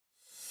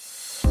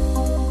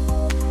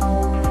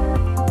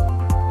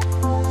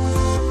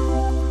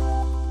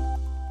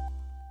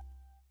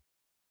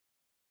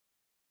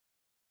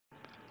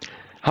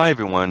Hi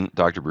everyone,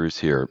 Dr. Bruce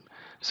here.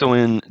 So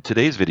in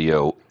today's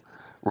video,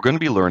 we're going to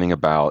be learning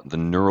about the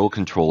neural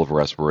control of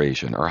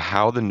respiration, or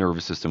how the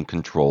nervous system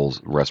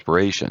controls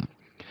respiration.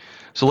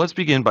 So let's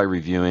begin by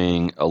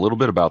reviewing a little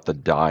bit about the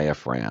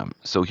diaphragm.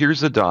 So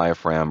here's the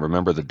diaphragm.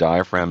 Remember, the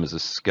diaphragm is a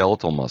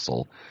skeletal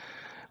muscle,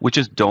 which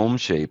is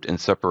dome-shaped and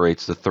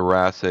separates the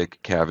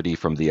thoracic cavity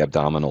from the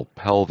abdominal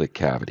pelvic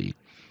cavity.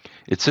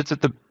 It sits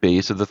at the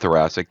base of the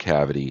thoracic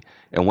cavity,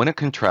 and when it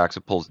contracts,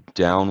 it pulls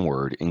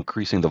downward,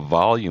 increasing the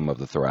volume of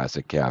the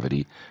thoracic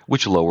cavity,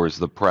 which lowers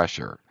the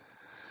pressure.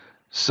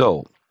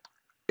 So,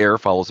 air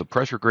follows a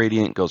pressure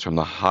gradient, goes from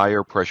the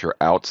higher pressure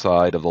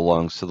outside of the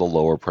lungs to the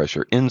lower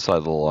pressure inside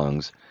of the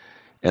lungs,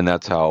 and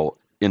that's how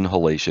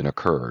inhalation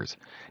occurs.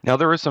 Now,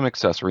 there are some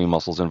accessory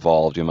muscles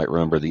involved. You might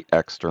remember the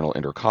external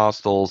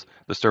intercostals,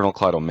 the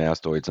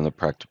sternocleidomastoids, and the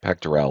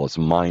pectoralis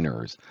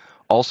minors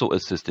also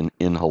assist in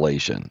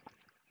inhalation.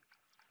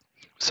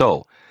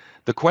 So,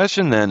 the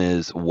question then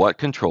is, what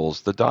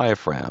controls the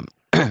diaphragm?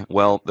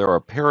 Well, there are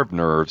a pair of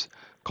nerves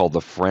called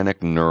the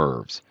phrenic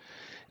nerves.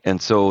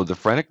 And so the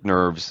phrenic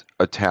nerves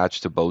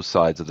attach to both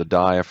sides of the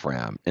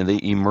diaphragm, and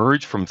they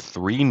emerge from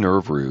three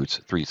nerve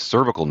roots, three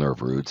cervical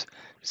nerve roots,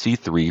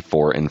 C3,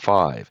 4, and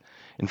 5.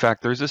 In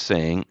fact, there's a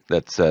saying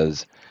that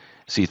says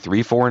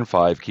C3, 4, and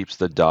 5 keeps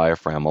the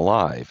diaphragm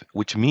alive,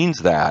 which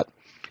means that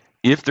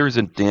if there's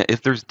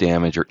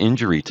damage or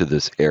injury to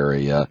this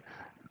area,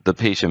 the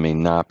patient may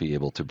not be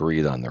able to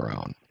breathe on their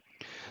own.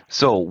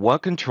 So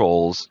what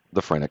controls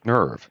the phrenic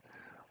nerve?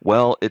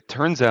 Well, it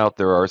turns out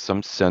there are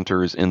some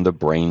centers in the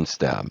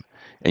brainstem.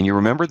 And you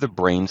remember the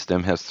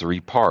brainstem has three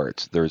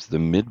parts. There's the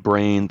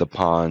midbrain, the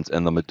pons,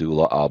 and the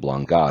medulla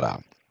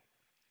oblongata.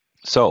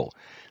 So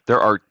there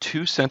are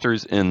two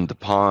centers in the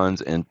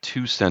pons and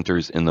two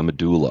centers in the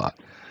medulla.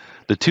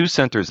 The two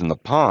centers in the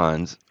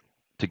pons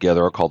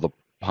together are called the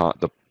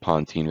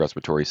Pontine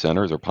respiratory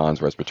centers, or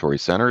pons respiratory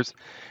centers.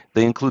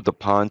 They include the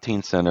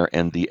Pontine center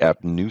and the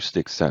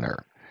apneustic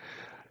center.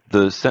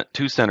 The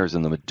two centers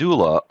in the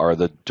medulla are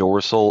the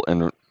dorsal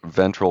and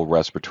ventral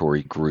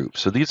respiratory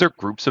groups. So these are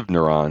groups of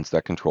neurons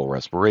that control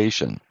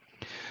respiration.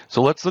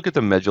 So let's look at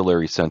the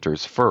medullary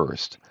centers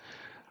first.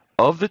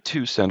 Of the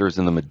two centers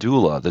in the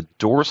medulla, the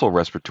dorsal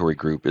respiratory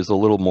group is a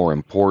little more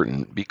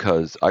important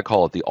because I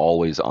call it the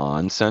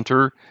always-on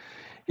center.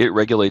 It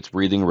regulates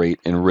breathing rate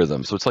and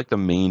rhythm, so it's like the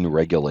main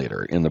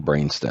regulator in the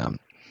brainstem.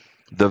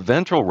 The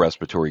ventral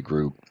respiratory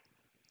group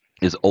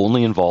is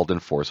only involved in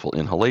forceful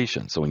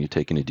inhalation. So when you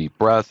take in a deep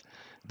breath,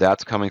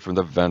 that's coming from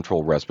the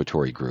ventral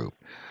respiratory group.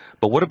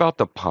 But what about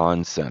the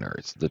pons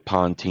centers, the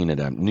Pontine and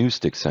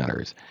apneustic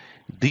centers?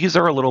 These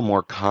are a little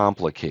more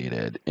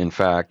complicated. In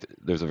fact,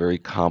 there's a very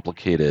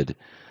complicated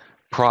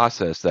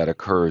process that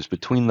occurs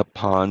between the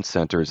pons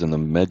centers and the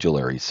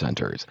medullary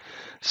centers.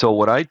 So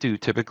what I do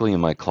typically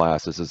in my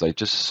classes is I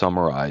just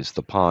summarize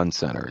the pons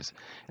centers.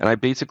 And I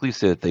basically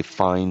say that they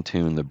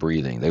fine-tune the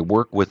breathing. They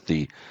work with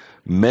the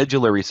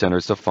medullary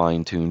centers to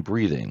fine-tune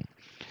breathing.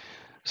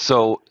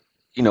 So,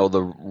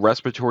 the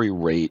respiratory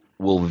rate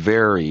will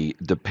vary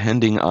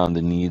depending on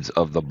the needs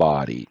of the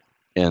body.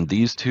 And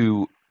these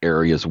two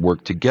areas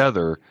work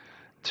together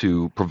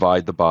to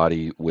provide the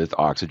body with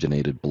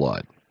oxygenated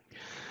blood.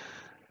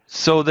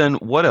 So then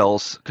what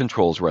else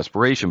controls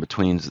respiration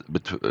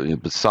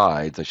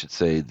besides, I should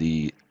say,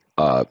 the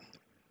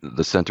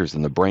centers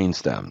in the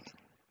brainstem?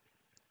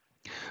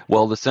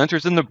 Well, the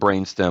centers in the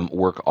brainstem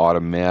work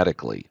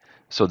automatically.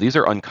 So these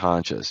are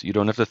unconscious. You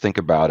don't have to think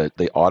about it.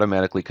 They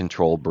automatically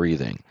control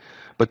breathing.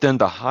 But then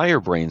the higher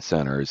brain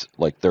centers,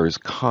 like there's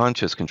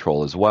conscious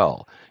control as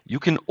well. You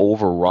can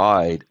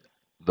override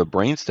the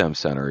brainstem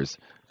centers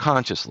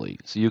consciously.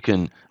 So you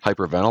can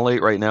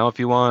hyperventilate right now if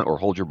you want, or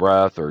hold your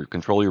breath, or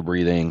control your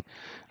breathing,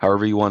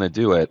 however you want to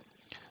do it.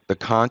 The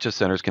conscious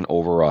centers can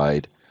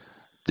override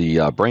the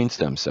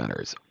brainstem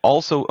centers.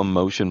 Also,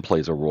 emotion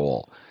plays a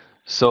role.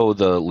 So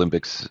the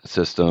limbic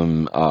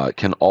system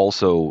can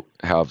also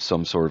have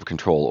some sort of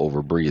control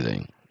over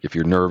breathing. If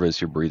you're nervous,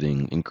 your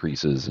breathing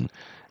increases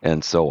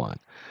and so on.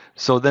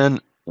 So then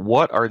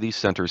what are these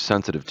centers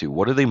sensitive to?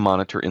 What do they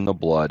monitor in the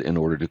blood in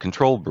order to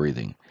control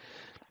breathing?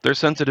 They're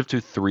sensitive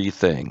to three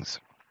things: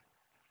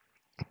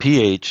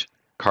 pH,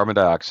 carbon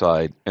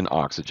dioxide, and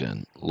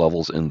oxygen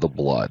levels in the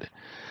blood.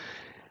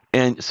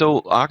 And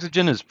so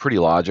oxygen is pretty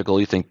logical.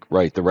 You think,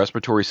 right, the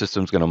respiratory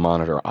system is going to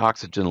monitor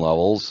oxygen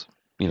levels.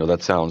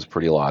 That sounds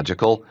pretty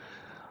logical.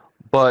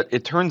 But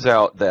it turns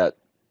out that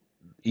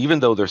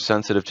even though they're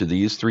sensitive to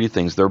these three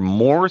things, they're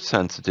more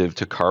sensitive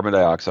to carbon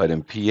dioxide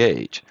and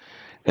pH.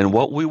 And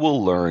what we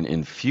will learn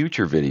in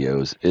future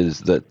videos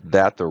is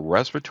that the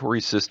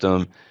respiratory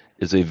system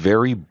is a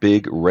very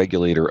big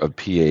regulator of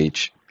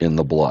pH in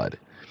the blood.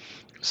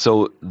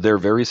 So they're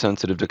very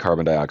sensitive to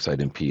carbon dioxide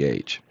and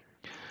pH.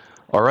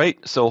 All right,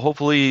 so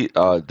hopefully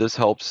this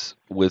helps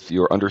with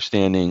your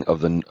understanding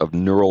of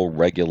neural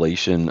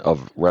regulation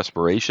of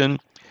respiration,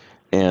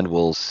 and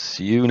we'll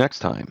see you next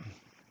time.